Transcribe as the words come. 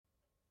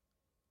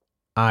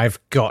I've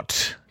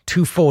got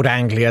 2 Ford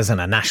Anglias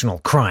and a national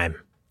crime.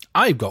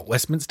 I've got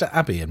Westminster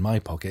Abbey in my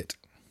pocket.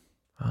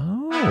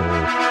 Oh.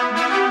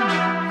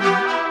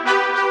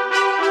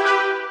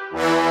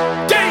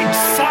 Date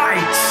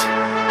fight!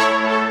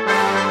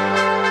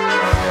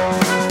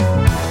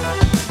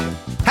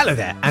 Hello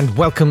there, and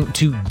welcome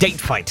to Date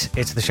Fight.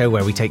 It's the show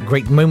where we take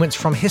great moments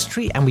from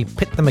history and we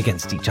pit them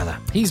against each other.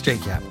 He's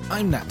Jake Yap,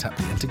 I'm Nat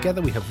Tapley, and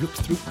together we have looked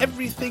through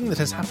everything that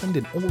has happened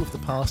in all of the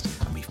past,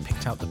 and we've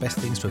picked out the best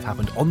things to have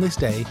happened on this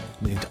day,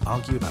 and we're going to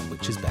argue about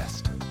which is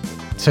best.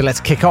 So let's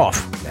kick off.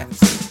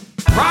 Let's.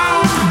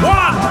 Round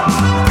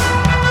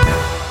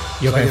 1!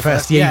 You're going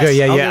first. Yeah, Yes,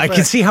 you go. I'll Yeah. go I first.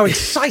 can see how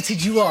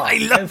excited you are. I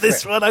love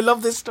this one. I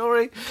love this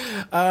story.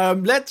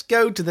 Let's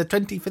go to the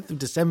 25th of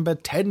December,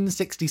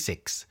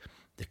 1066.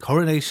 The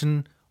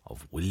coronation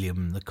of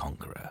William the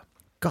Conqueror.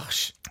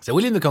 Gosh. So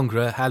William the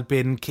Conqueror had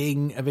been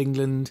King of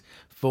England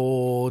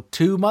for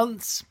 2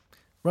 months,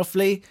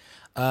 roughly.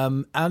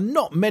 And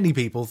not many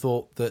people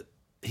thought that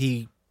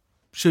he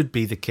should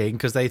be the king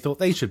because they thought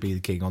they should be the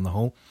king on the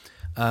whole.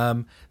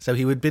 So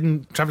he had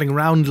been travelling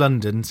around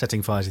London,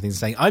 setting fire to things,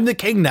 saying, I'm the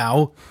king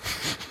now.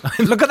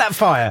 Look at that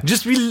fire. Je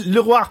suis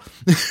le roi.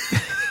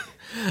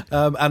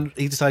 And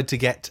he decided to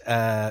get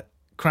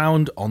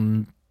crowned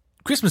on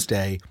Christmas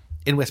Day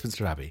in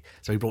Westminster Abbey.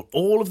 So he brought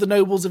all of the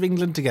nobles of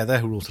England together,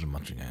 who were all sort of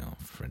munching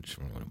French.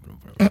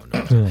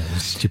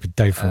 Stupid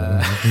day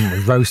for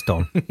roast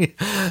on.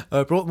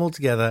 Brought them all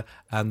together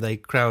and they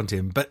crowned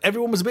him. But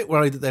everyone was a bit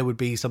worried that there would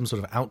be some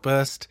sort of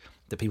outburst,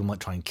 that people might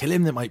try and kill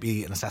him, there might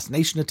be an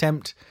assassination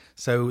attempt.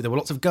 So there were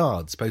lots of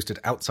guards posted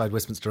outside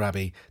Westminster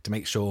Abbey to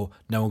make sure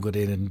no one got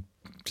in and,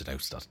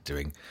 started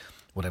doing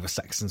whatever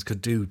Saxons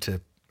could do to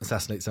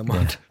assassinate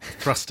someone,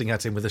 thrusting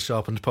at him with a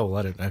sharpened pole,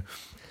 I don't know.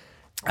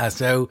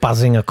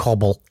 Buzzing a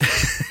cobble.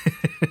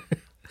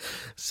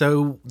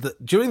 So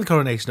during the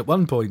coronation, at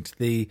one point,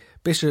 the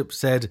bishop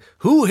said,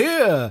 who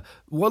here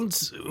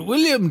wants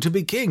William to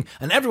be king?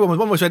 And everyone with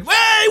one voice said,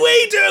 hey,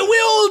 we do,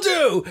 we all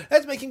do,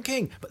 let's make him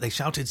king. But they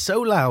shouted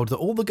so loud that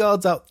all the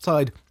guards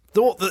outside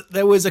thought that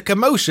there was a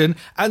commotion,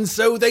 and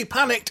so they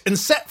panicked and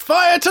set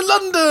fire to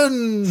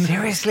London.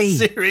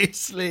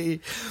 Seriously.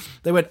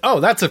 They went,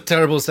 oh, that's a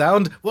terrible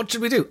sound. What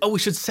should we do? Oh, we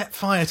should set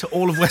fire to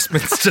all of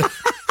Westminster.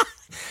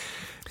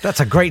 That's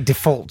a great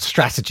default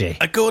strategy.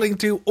 According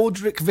to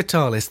Audric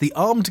Vitalis, the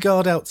armed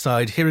guard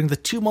outside, hearing the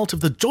tumult of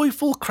the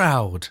joyful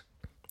crowd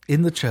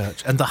in the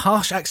church and the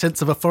harsh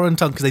accents of a foreign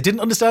tongue, because they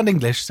didn't understand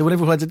English, so when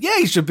everyone said, yeah,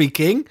 he should be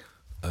king.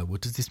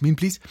 What does this mean,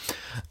 please?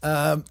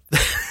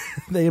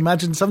 They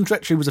imagined some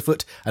treachery was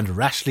afoot and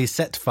rashly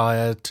set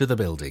fire to the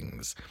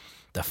buildings.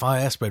 The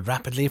fire spread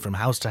rapidly from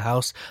house to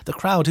house. The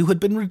crowd, who had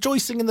been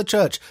rejoicing in the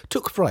church,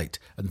 took fright,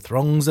 and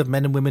throngs of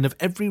men and women of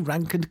every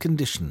rank and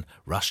condition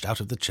rushed out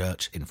of the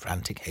church in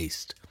frantic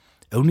haste.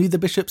 Only the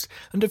bishops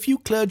and a few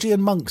clergy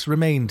and monks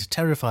remained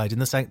terrified in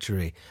the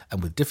sanctuary,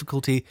 and with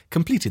difficulty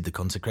completed the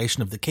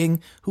consecration of the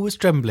king, who was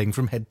trembling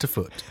from head to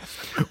foot.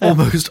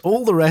 Almost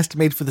all the rest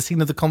made for the scene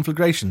of the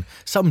conflagration,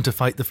 some to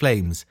fight the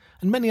flames,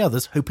 and many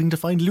others hoping to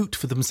find loot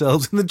for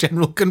themselves in the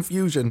general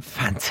confusion.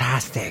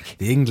 Fantastic.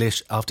 The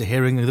English, after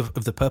hearing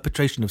of the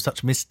perpetration of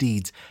such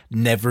misdeeds,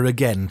 never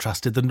again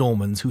trusted the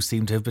Normans who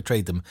seemed to have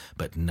betrayed them,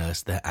 but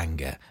nursed their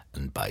anger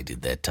and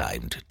bided their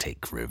time to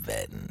take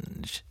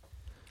revenge.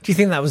 Do you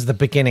think that was the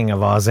beginning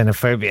of our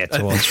xenophobia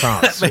towards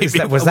France? Maybe. Was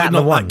that We're the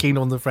not one? that keen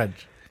on the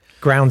French.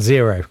 Ground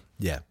zero.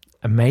 Yeah.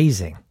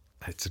 Amazing.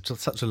 It's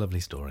such a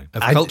lovely story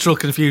of cultural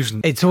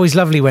confusion. It's always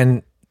lovely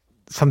when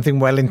something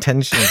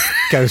well-intentioned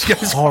goes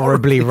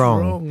horribly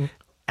wrong.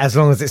 As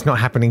long as it's not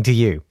happening to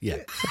you.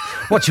 Yeah.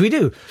 What should we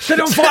do?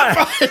 Set on fire!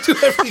 Set fire to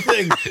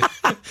everything.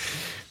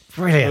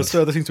 Brilliant.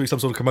 So there seems to be some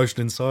sort of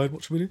commotion inside.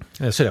 What should we do?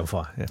 Set on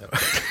fire. Yeah.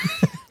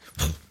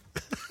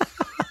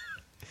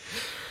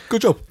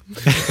 Good job.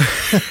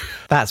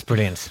 That's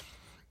brilliant.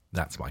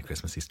 That's my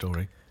Christmassy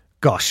story.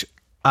 Gosh,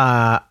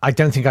 I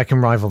don't think I can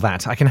rival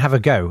that. I can have a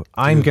go.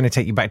 I'm going to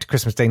take you back to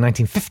Christmas Day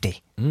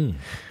 1950,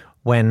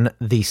 when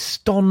the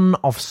Stone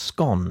of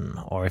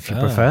Scone, or if you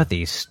prefer,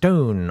 the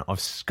Stone of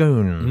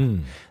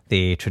Scone,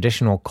 the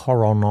traditional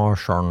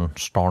coronation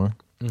stone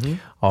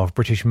of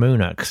British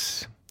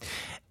monarchs,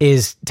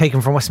 is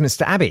taken from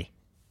Westminster Abbey.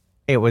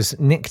 It was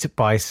nicked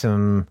by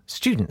some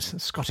students,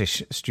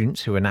 Scottish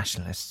students who were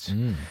nationalists,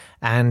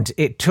 and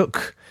it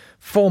took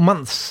 4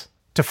 months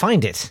to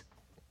find it.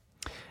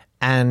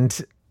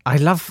 And I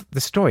love the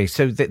story.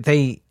 So that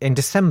in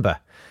December,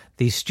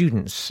 these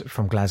students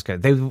from Glasgow,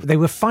 they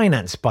were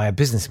financed by a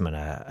businessman,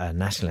 a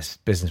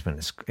nationalist businessman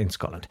in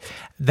Scotland.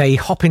 They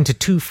hop into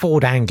 2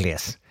 Ford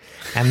Anglias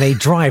and they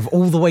drive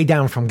all the way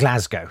down from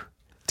Glasgow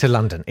to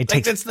London.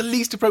 That's the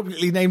least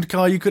appropriately named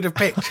car you could have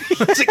picked.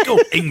 What's it called?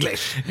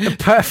 English.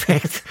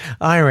 Perfect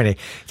irony.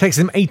 It takes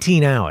them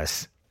 18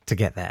 hours to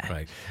get there.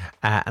 Right.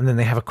 And then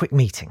they have a quick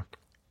meeting.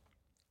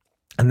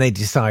 And they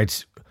decide,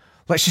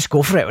 let's just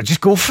go for it. We'll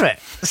just go for it.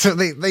 So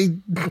they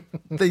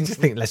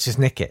just think, let's just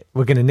nick it.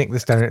 We're going to nick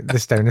the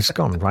stone of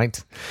Scone,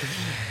 right?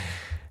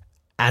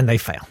 And they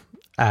fail.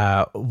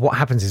 What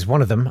happens is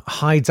one of them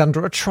hides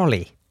under a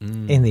trolley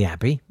in the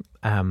Abbey,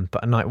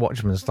 But a night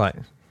watchman's like,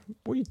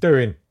 what are you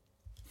doing?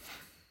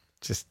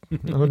 Just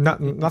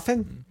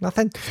nothing.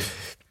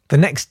 The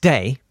next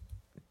day,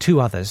 2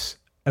 others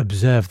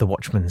observe the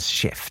watchman's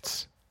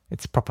shifts.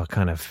 It's proper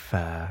kind of,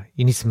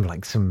 you need some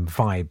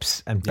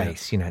vibes and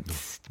bass,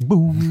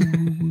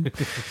 boom.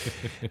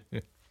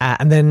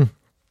 And then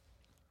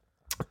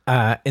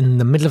in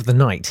the middle of the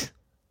night,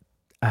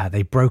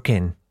 they broke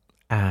in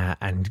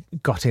and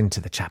got into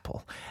the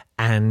chapel,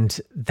 and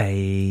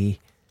they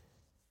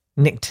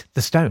nicked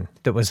the stone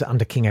that was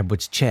under King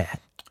Edward's chair.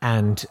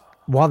 And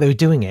while they were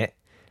doing it,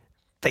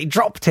 they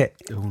dropped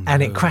it,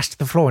 and it crashed to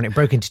the floor, and it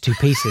broke into 2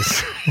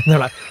 pieces. And they're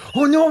like,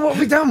 "Oh no, what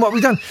have we done?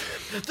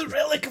 The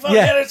relic of our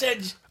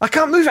heritage. I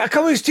can't move it.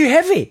 It's too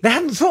heavy." They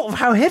hadn't thought of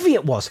how heavy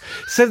it was,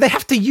 so they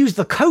have to use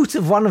the coat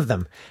of one of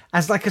them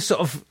as like a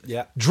sort of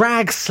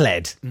drag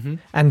sled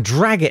and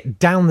drag it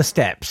down the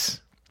steps.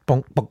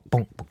 Bonk, bonk,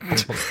 bonk,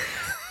 bonk,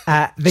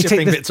 bonk. They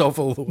Chipping take bits off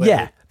all the way.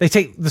 Yeah, they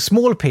take the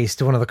smaller piece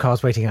to one of the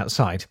cars waiting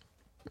outside,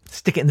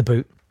 stick it in the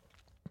boot.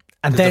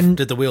 And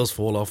Did the wheels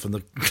fall off and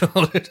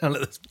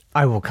the...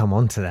 I will come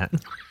on to that.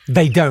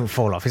 They don't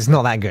fall off. It's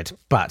not that good.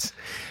 But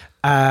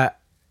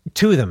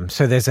 2 of them.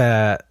 So there's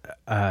a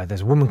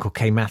woman called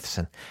Kay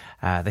Matheson.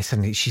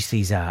 She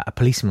sees a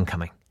policeman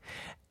coming,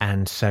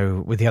 and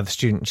so with the other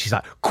student, she's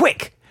like,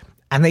 "Quick!"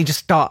 And they just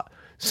start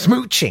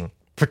smooching,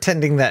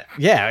 pretending that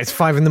it's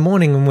 5 a.m.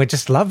 and we're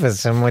just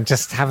lovers and we're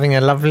just having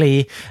a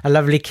lovely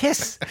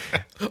kiss.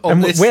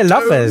 And we're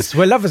lovers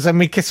and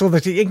we kiss all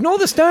the ignore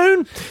the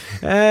stone,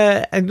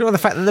 ignore the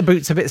fact that the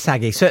boot's a bit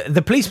saggy. So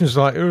the policeman's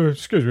like, "Oh,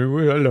 excuse me,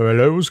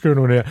 hello, what's going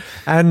on here?"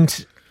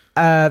 And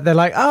they're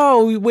like,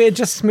 "Oh, we're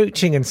just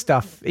smooching and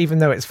stuff," even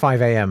though it's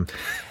 5 a.m.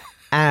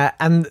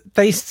 And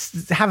they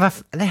have a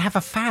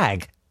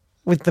fag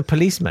with the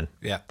policeman.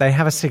 Yeah, they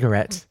have a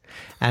cigarette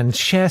and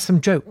share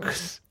some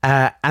jokes.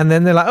 And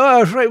then they're like,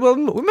 "Oh, right, well,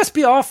 we must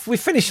be off. We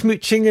finished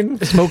smooching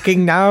and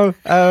smoking now.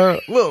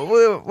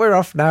 We're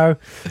off now."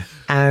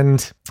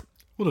 And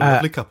what a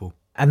lovely couple.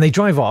 And they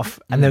drive off,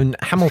 and then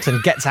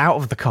Hamilton gets out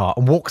of the car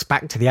and walks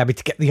back to the Abbey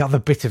to get the other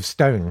bit of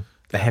stone,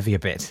 the heavier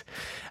bit.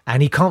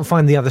 And he can't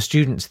find the other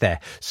students there.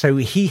 So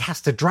he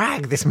has to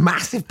drag this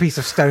massive piece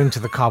of stone to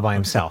the car by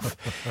himself.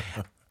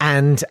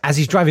 And as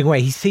he's driving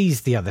away, he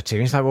sees the other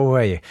 2. He's like, "Well,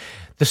 where are you?"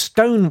 The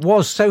stone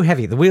was so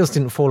heavy, the wheels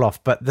didn't fall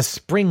off, but the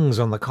springs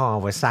on the car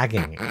were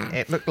sagging.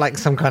 It looked like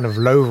some kind of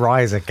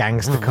low-riser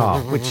gangster car,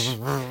 which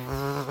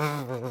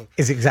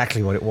is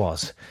exactly what it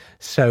was.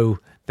 So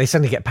they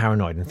suddenly get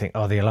paranoid and think,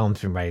 "Oh, the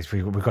alarm's been raised.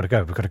 We've got to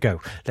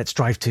go. Let's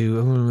drive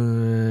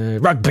to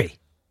Rugby."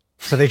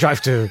 So they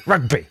drive to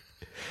Rugby.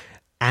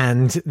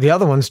 And the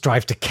other ones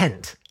drive to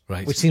Kent.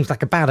 Right. Which seems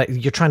like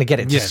you're trying to get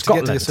it to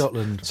Scotland. To get to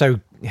Scotland. So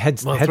head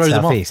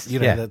southeast.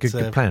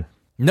 Good plan.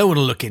 No one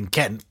will look in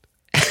Kent.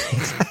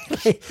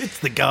 Exactly. It's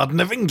the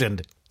Garden of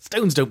England.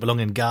 Stones don't belong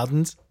in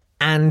gardens.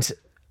 And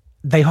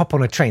they hop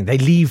on a train. They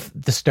leave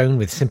the stone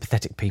with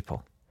sympathetic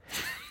people.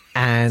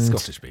 And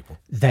Scottish people.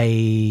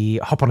 They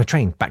hop on a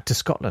train back to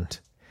Scotland.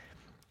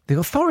 The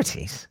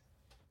authorities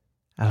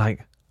are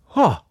like,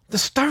 "Oh, the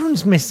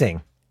stone's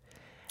missing."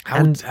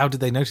 How did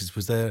they notice?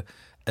 Was there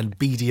a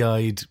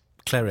beady-eyed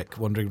cleric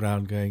wandering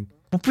around going,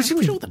 "Well,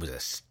 presumably there was a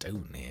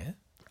stone here"?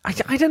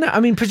 I don't know.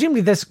 I mean,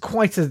 presumably there's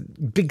quite a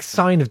big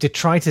sign of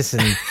detritus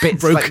and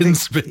bits.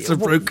 Bits of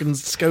broken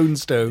scone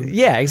stone.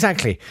 Yeah,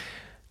 exactly.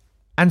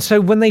 And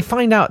so when they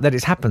find out that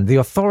it's happened, the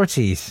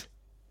authorities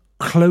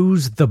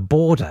close the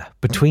border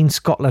between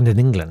Scotland and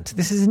England.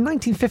 This is in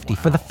 1950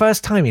 for the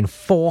first time in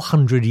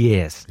 400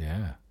 years.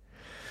 Yeah.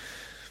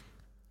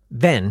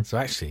 Then... So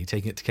actually,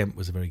 taking it to Kent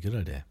was a very good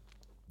idea.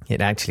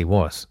 It actually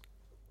was.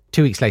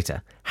 2 weeks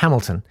later,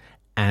 Hamilton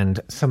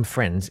and some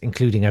friends,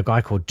 including a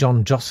guy called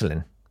John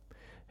Jocelyn,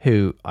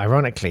 who,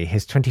 ironically,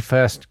 his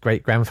 21st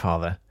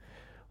great-grandfather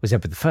was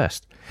Edward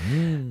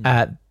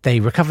I. They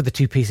recovered the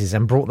 2 pieces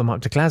and brought them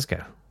up to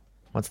Glasgow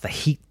once the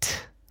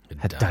heat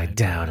had died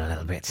down a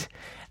little bit.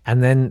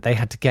 And then they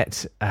had to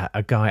get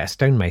a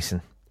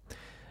stonemason,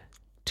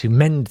 to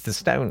mend the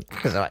stone.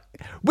 Because they're like,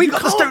 "We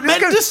got the stone.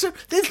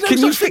 There's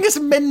no such thing as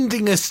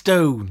mending a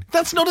stone.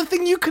 That's not a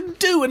thing you can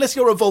do unless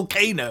you're a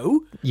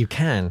volcano. You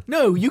can.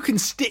 No, you can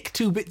stick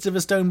 2 bits of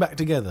a stone back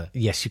together.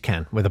 Yes, you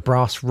can, with a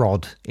brass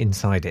rod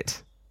inside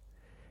it.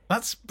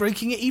 That's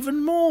breaking it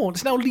even more.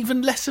 It's now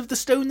even less of the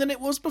stone than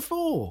it was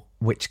before.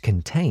 Which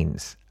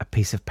contains a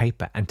piece of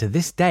paper. And to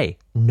this day,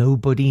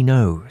 nobody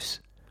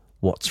knows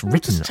what's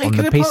written on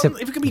the piece of...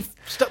 If it can be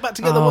stuck back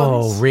together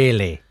once. Oh,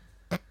 really?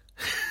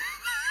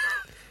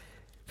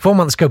 4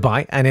 months go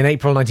by, and in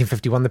April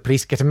 1951, the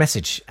police get a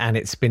message, and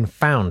it's been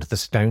found, the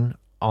stone,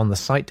 on the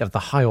site of the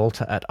high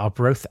altar at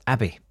Arbroath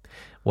Abbey,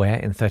 where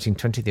in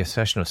 1320 the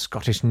assertion of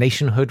Scottish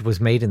nationhood was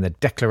made in the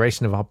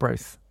Declaration of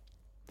Arbroath.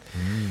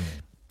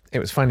 It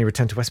was finally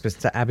returned to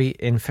Westminster Abbey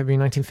in February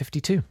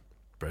 1952.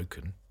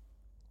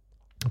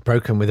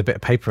 Broken with a bit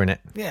of paper in it.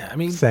 Yeah, I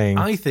mean, saying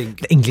I think...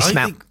 The English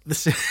smell.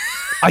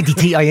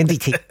 IDT,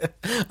 INDT.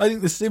 I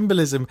think the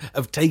symbolism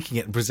of taking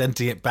it and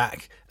presenting it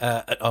back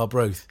at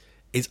Arbroath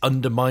is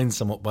undermined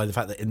somewhat by the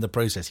fact that in the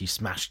process he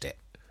smashed it.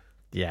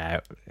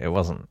 Yeah, it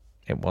wasn't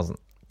It wasn't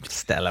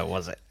Stella,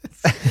 was it?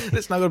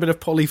 It's now got a bit of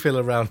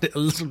polyfill around it, a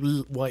little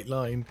white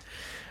line.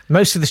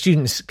 Most of the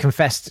students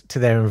confessed to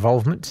their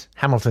involvement.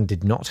 Hamilton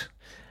did not,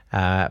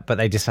 but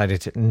they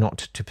decided not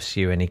to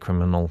pursue any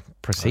criminal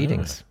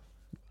proceedings.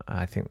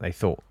 I think they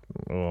thought,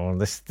 oh,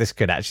 this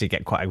could actually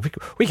get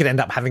we could end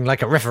up having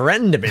like a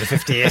referendum in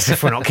 50 years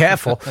if we're not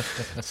careful.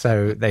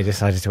 So they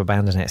decided to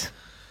abandon it.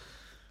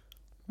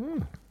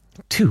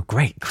 Two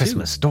great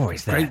Christmas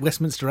stories there. Great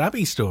Westminster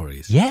Abbey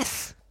stories.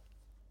 Yes.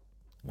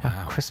 Wow.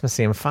 How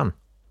Christmassy and fun.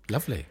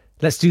 Lovely.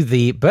 Let's do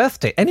the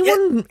birthday.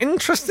 Anyone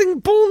interesting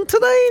born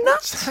today,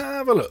 Nuts? Let's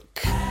have a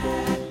look.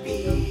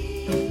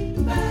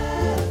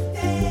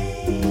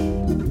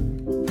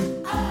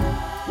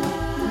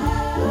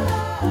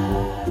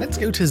 Let's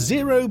go to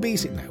 0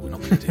 BC. No, we're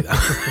not going to do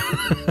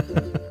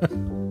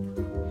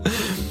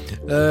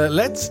that.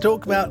 Let's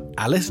talk about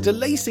Alice de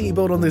Lacy,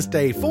 born on this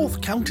day,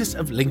 4th Countess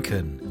of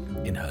Lincoln.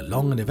 In her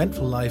long and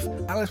eventful life,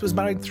 Alice was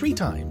married 3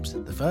 times,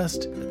 the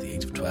first at the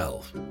age of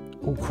 12.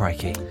 Oh,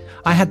 crikey.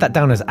 I had that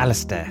down as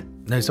Alistair.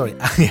 No, sorry.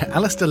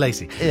 Alice de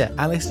Lacy. Yeah.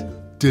 Alice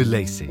de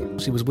Lacy.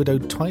 She was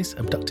widowed twice,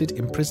 abducted,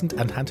 imprisoned,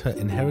 and had her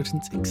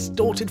inheritance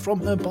extorted from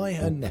her by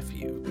her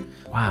nephew.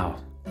 Wow.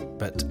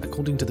 But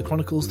according to the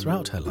chronicles,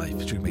 throughout her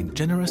life, she remained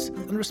generous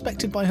and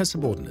respected by her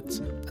subordinates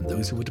and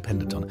those who were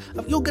dependent on her.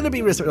 You're going to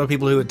be respected by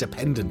people who are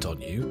dependent on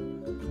you.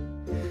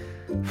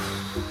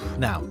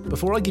 Now,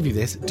 before I give you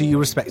this, do you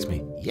respect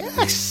me?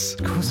 Yes!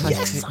 Of course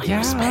yes, I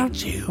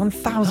respect you.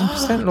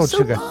 1000%, Lord so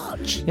Sugar.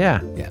 Much.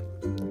 Yeah. Yeah.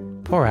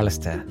 Poor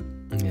Alistair.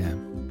 Yeah.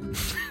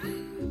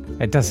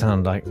 It does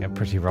sound like a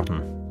pretty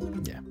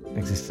rotten Yeah.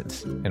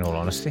 existence, in all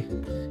honesty.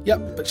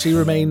 Yep, but she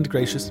remained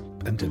gracious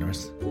and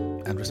generous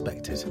and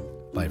respected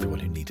by everyone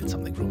who needed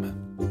something from her.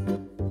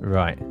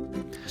 Right.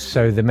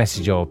 So the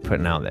message you're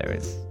putting out there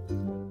is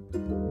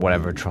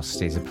whatever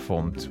atrocities are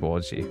performed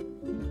towards you,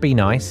 be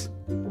nice.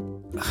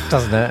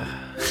 Doesn't it?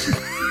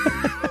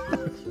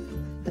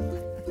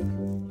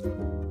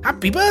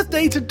 Happy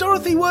birthday to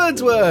Dorothy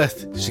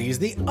Wordsworth! She's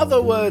the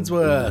other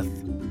Wordsworth.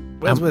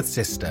 Wordsworth's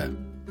sister.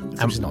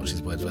 She's not,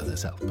 she's Wordsworth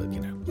herself, but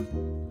you know.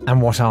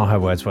 And what are her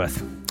words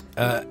worth?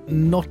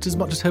 Not as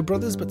much as her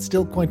brothers, but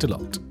still quite a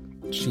lot.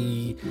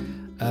 She,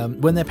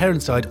 when their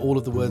parents died, all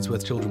of the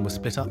Wordsworth children were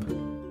split up.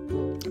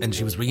 And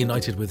she was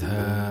reunited with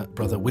her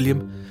brother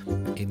William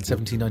in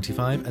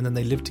 1795, and then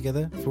they lived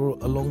together for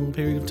a long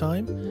period of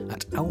time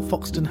at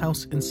Alfoxden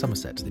House in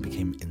Somerset. They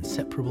became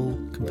inseparable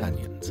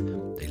companions.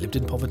 They lived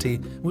in poverty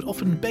and would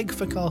often beg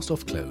for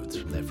cast-off clothes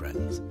from their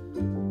friends,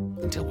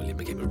 until William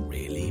became a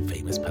really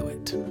famous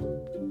poet.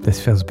 This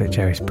feels a bit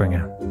Jerry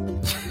Springer.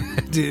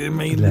 I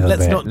mean,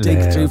 let's not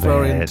dig too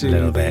far into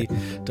the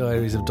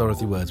diaries of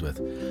Dorothy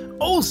Wordsworth.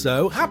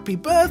 Also, happy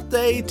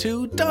birthday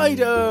to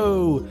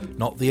Dido!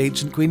 Not the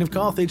ancient queen of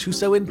Carthage who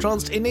so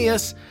entranced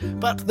Aeneas,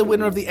 but the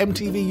winner of the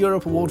MTV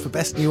Europe Award for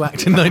Best New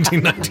Act in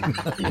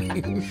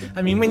 1999.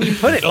 I mean, when you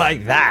put it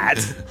like that.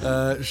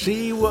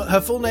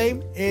 Her full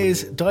name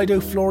is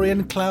Dido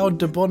Florian Cloud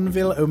de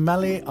Bonneville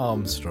O'Malley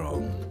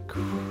Armstrong.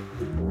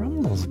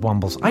 Rumbles,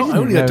 wumbles. I Not didn't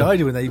only know. a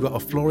Dido in there, you've got a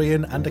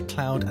Florian and a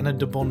Cloud and a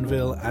de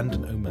Bonneville and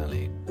an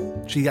O'Malley.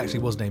 She actually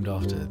was named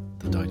after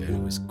the Dido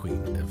who was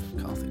queen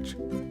of Carthage.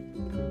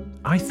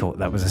 I thought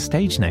that was a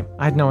stage name.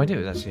 I had no idea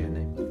it was actually her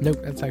name. No,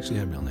 that's actually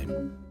her real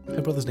name.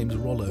 Her brother's name is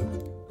Rollo.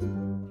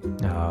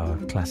 Oh,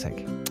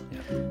 classic.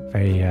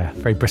 Yeah.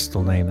 Very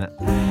Bristol name, that.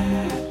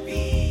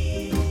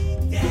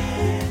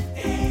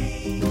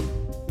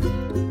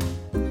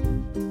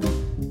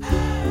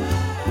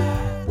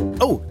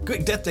 Oh,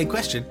 quick Death Day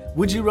question.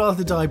 Would you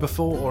rather die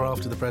before or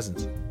after the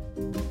presents?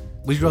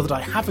 Would you rather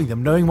die having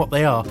them, knowing what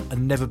they are,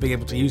 and never being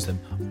able to use them,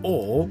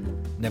 or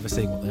never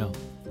seeing what they are?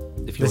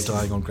 If you're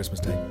dying on Christmas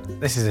Day.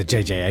 This is a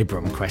J.J.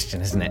 Abrams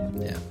question, isn't it?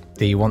 Yeah.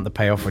 Do you want the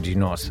payoff or do you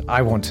not?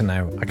 I want to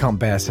know. I can't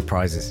bear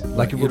surprises.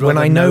 Like You'd when rather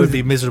I know... it would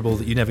be miserable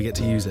that you never get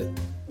to use it.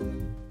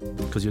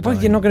 Because you're dying.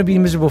 Well, you're not going to be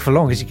miserable for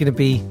long because you're going to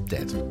be...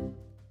 dead.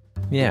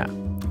 Yeah.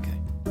 Okay.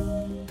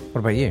 What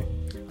about you?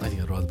 I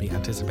think I'd rather be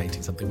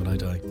anticipating something when I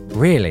die.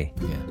 Really?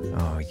 Yeah.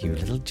 Oh, you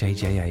little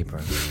J.J.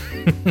 Abrams.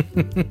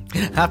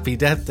 Happy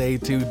Death Day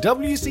to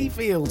W.C.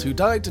 Fields, who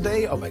died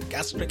today of a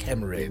gastric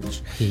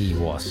hemorrhage. He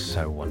was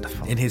so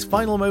wonderful. In his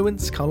final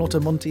moments, Carlotta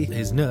Monti,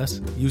 his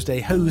nurse, used a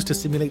hose to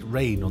simulate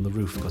rain on the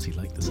roof because he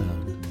liked the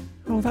sound.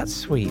 Oh, that's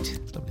sweet.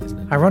 It's lovely, isn't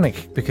it?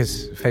 Ironic,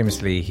 because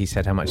famously he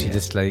said how much he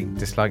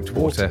disliked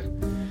water.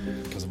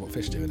 Because of what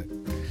fish do in it.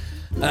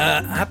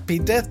 Happy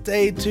Death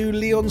Day to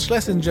Leon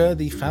Schlesinger,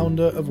 the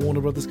founder of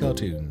Warner Brothers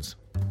Cartoons.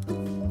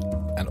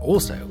 And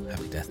also,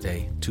 happy Death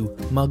Day to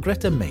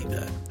Margrethe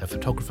Mather, a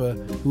photographer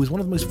who was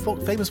one of the most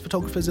famous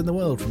photographers in the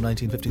world from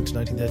 1915 to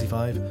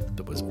 1935,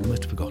 but was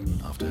almost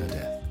forgotten after her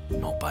death.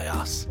 Not by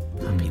us.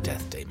 Happy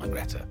Death Day,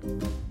 Margrethe.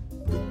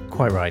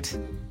 Quite right.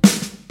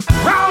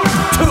 Round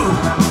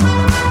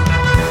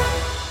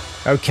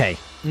 2! Okay.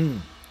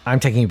 I'm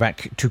taking you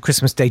back to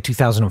Christmas Day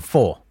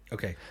 2004.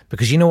 Okay.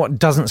 Because you know what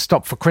doesn't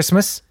stop for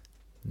Christmas?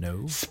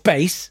 No.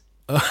 Space.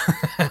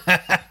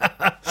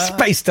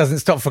 Space doesn't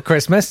stop for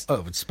Christmas.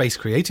 Oh, but space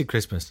created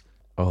Christmas.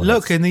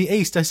 Look, in the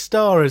east, a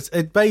star,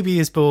 a baby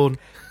is born.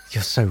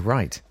 You're so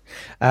right.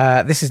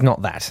 This is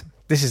not that.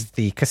 This is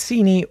the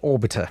Cassini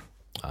orbiter,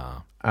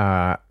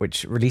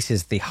 which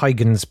releases the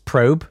Huygens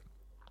probe,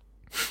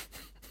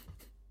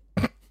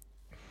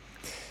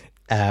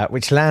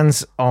 which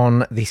lands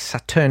on the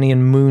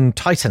Saturnian moon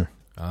Titan.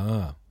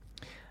 Now,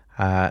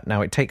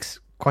 it takes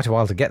quite a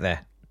while to get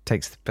there. It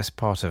takes the best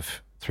part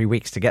of 3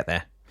 weeks to get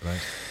there.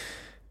 Right.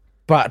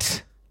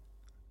 But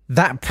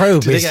that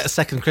probe Did they get a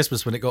second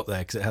Christmas when it got there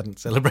because it hadn't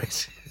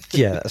celebrated?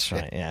 Yeah, that's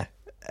right, yeah.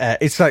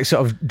 It's like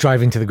sort of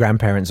driving to the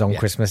grandparents on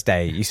Christmas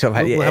Day. You sort of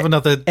had, we'll have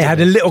another It had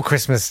a little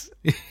Christmas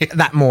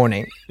that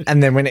morning,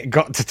 and then when it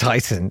got to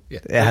Titan,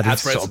 it had a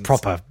sort of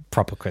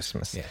proper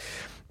Christmas. Yeah.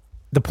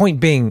 The point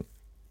being,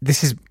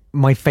 this is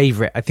my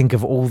favourite, I think,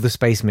 of all the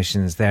space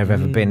missions there have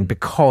ever been,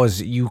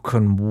 because you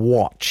can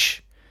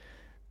watch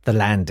the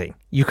landing.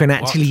 You can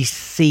actually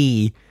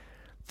see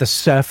the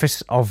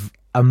surface of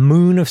a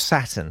moon of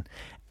Saturn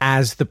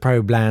as the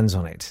probe lands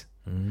on it.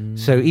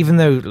 So even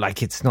though,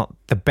 like, it's not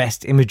the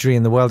best imagery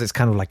in the world, it's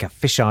kind of like a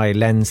fisheye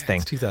lens thing.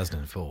 It's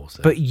 2004.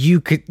 So. But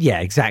you could,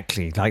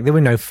 exactly. Like, there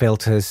were no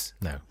filters.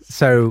 No.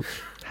 So,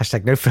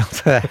 hashtag no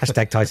filter,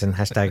 hashtag Titan,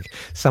 hashtag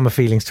summer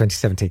feelings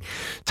 2017.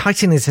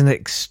 Titan is an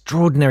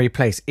extraordinary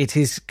place. It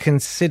is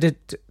considered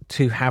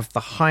to have the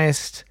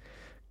highest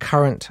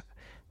current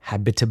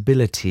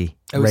habitability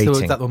rating.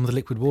 So that one with the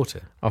liquid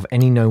water? Of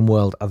any known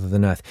world other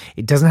than Earth.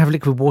 It doesn't have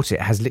liquid water,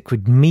 it has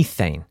liquid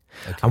methane.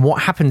 Okay. And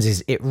what happens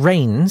is it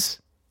rains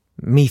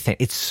methane.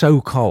 It's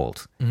so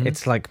cold.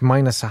 It's like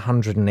minus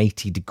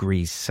 180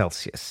 degrees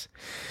Celsius.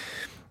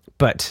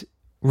 But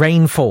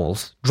rain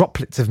falls,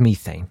 droplets of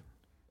methane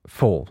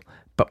fall.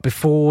 But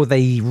before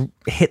they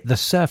hit the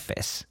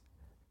surface,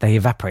 they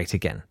evaporate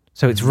again.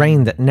 So it's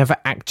rain that never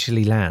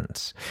actually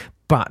lands.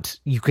 But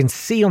you can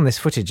see on this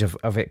footage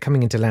of it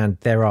coming into land,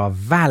 there are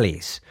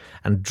valleys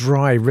and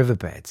dry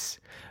riverbeds,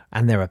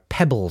 and there are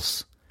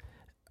pebbles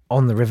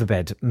on the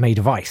riverbed made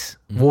of ice,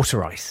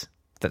 water ice,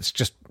 that's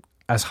just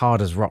as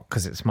hard as rock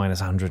because it's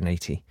minus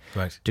 180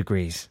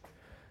 degrees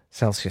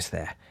Celsius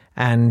there.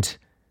 And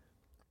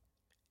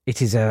it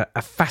is a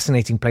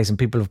fascinating place, and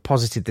people have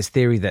posited this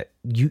theory that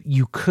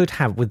you could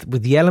have,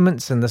 with the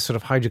elements and the sort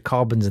of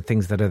hydrocarbons and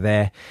things that are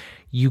there,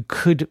 you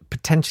could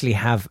potentially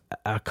have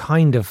a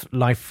kind of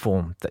life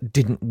form that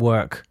didn't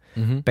work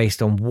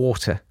based on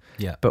water,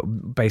 but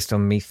based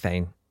on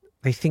methane.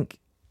 They think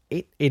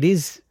it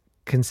is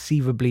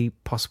conceivably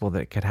possible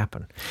that it could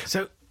happen.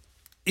 So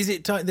is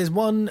it there's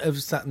one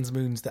of Saturn's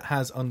moons that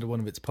has under one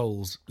of its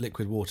poles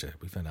liquid water,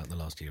 we found out in the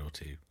last year or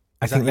two.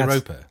 I think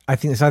Europa? I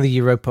think it's either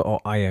Europa or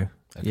Io.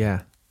 Okay.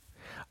 Yeah.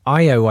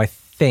 Io, I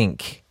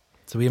think.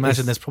 So we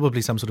imagine there's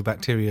probably some sort of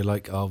bacteria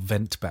like our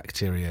vent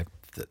bacteria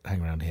that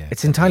hang around here.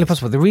 It's entirely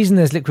possible. The reason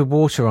there's liquid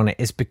water on it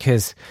is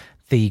because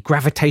the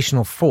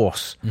gravitational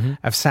force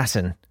of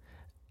Saturn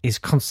is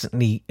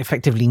constantly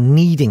effectively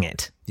kneading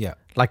it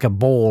like a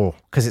ball,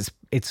 because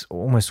it's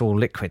almost all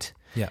liquid.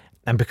 Yeah.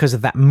 And because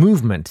of that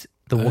movement,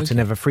 the water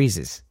never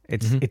freezes.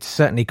 It's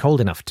certainly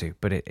cold enough to,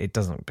 but it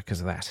doesn't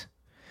because of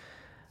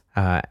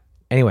that.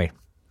 Anyway,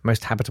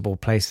 most habitable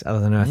place other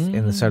than Earth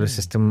in the solar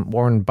system.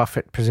 Warren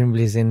Buffett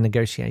presumably is in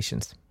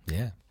negotiations.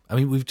 Yeah. I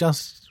mean, we've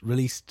just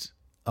released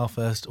our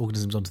first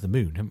organisms onto the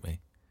moon, haven't we?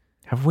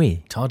 Have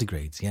we?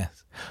 Tardigrades,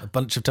 yes. A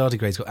bunch of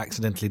tardigrades got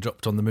accidentally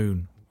dropped on the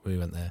moon when we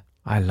went there.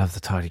 I love the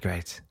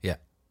tardigrades. Yeah.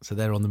 So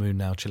they're on the moon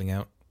now, chilling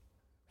out.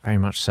 Very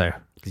much so.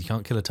 Because you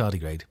can't kill a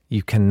tardigrade.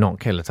 You cannot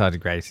kill a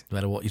tardigrade. No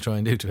matter what you try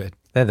and do to it.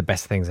 They're the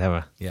best things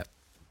ever. Yeah.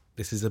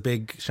 This is a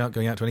big shout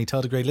going out to any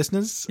tardigrade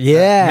listeners.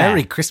 Yeah.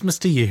 Merry Christmas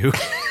to you.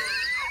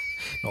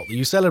 Not that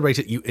you celebrate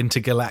it, you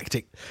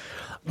intergalactic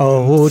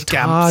scamps.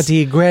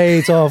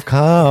 Tardigrades of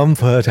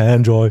comfort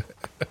and joy.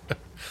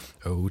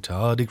 Oh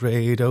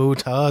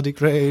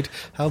tardigrade,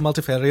 how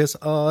multifarious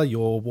are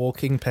your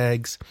walking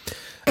pegs?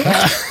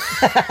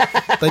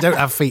 They don't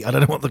have feet, I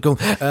don't know what they're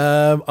called.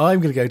 I'm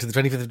going to go to the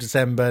 25th of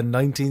December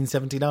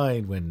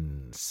 1979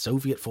 when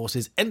Soviet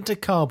forces enter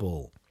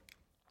Kabul,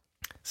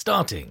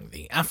 starting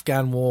the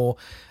Afghan war.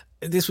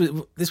 This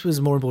was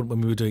more important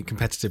when we were doing it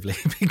competitively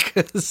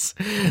because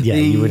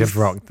you would have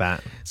rocked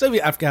that.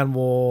 Soviet-Afghan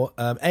war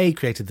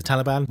created the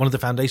Taliban, one of the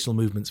foundational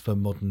movements for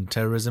modern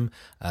terrorism,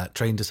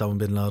 trained Osama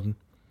bin Laden.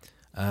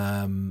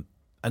 And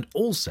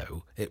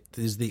also, it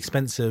is the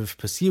expense of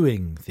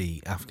pursuing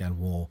the Afghan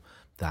war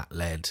that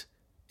led,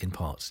 in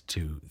part,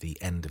 to the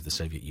end of the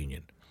Soviet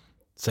Union.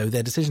 So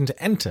their decision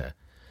to enter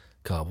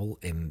Kabul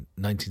in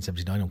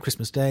 1979 on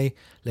Christmas Day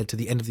led to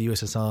the end of the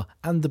USSR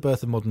and the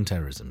birth of modern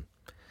terrorism.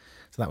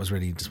 So that was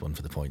really just one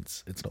for the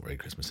points. It's not very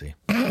Christmassy.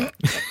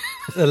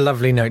 A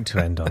lovely note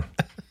to end on.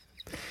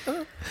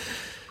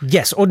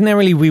 Yes,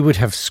 ordinarily we would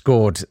have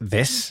scored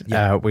this.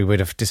 Yeah. We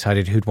would have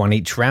decided who'd won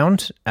each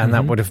round, and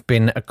that would have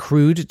been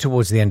accrued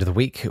towards the end of the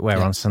week, where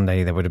on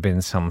Sunday there would have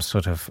been some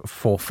sort of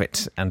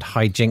forfeit and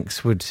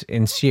hijinks would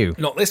ensue.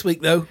 Not this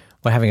week, though.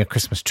 We're having a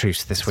Christmas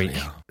truce this week.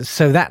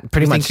 So that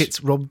pretty much... think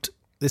it's robbed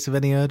this of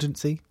any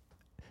urgency?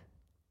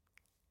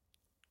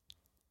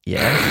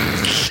 Yeah.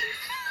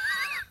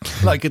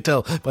 I could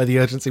tell by the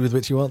urgency with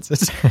which you answered.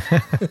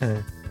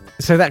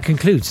 So that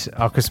concludes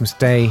our Christmas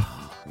Day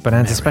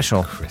Bonanza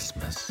special.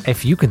 Christmas.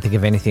 If you can think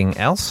of anything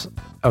else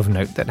of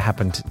note that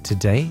happened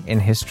today in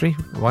history,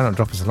 why not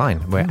drop us a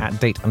line? We're at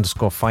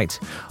 @date_fight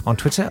on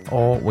Twitter,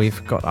 or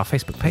we've got our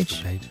Facebook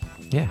page.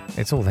 Yeah,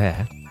 it's all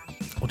there.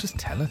 Or just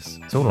tell us.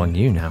 It's all on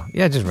you now.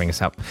 Yeah, just ring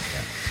us up.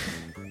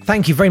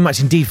 Thank you very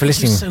much indeed for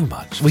listening. Thank you so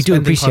much. We do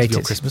appreciate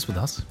your it. Christmas with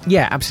us.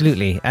 Yeah,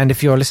 absolutely. And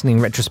if you're listening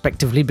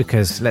retrospectively,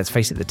 because let's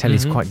face it, the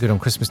telly's quite good on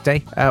Christmas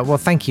Day, well,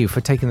 thank you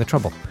for taking the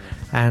trouble.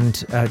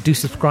 And do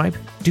subscribe,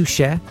 do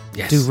share,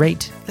 do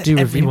rate, Let do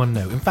review. everyone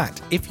know. In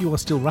fact, if you are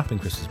still wrapping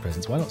Christmas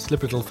presents, why not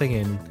slip a little thing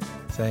in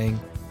saying,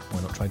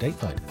 why not try Date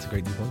Fight? It's a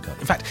great new podcast.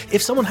 In fact,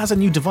 if someone has a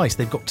new device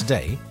they've got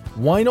today,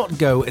 why not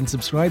go and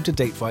subscribe to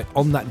Date Fight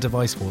on that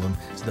device for them,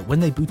 so that when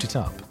they boot it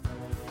up,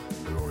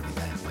 they're already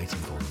there waiting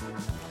for them.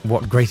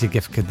 What greater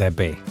gift could there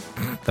be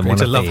than one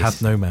Greater of love these?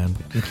 hath no man.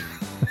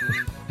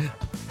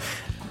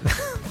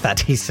 That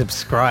he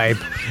subscribe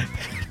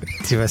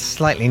to a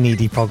slightly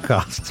needy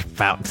podcast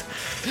about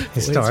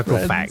historical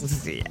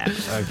friends. facts.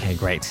 Yeah. Okay,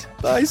 great.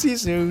 Bye, see you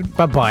soon.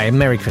 Bye-bye.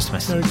 Merry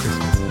Christmas. Merry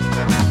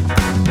Christmas.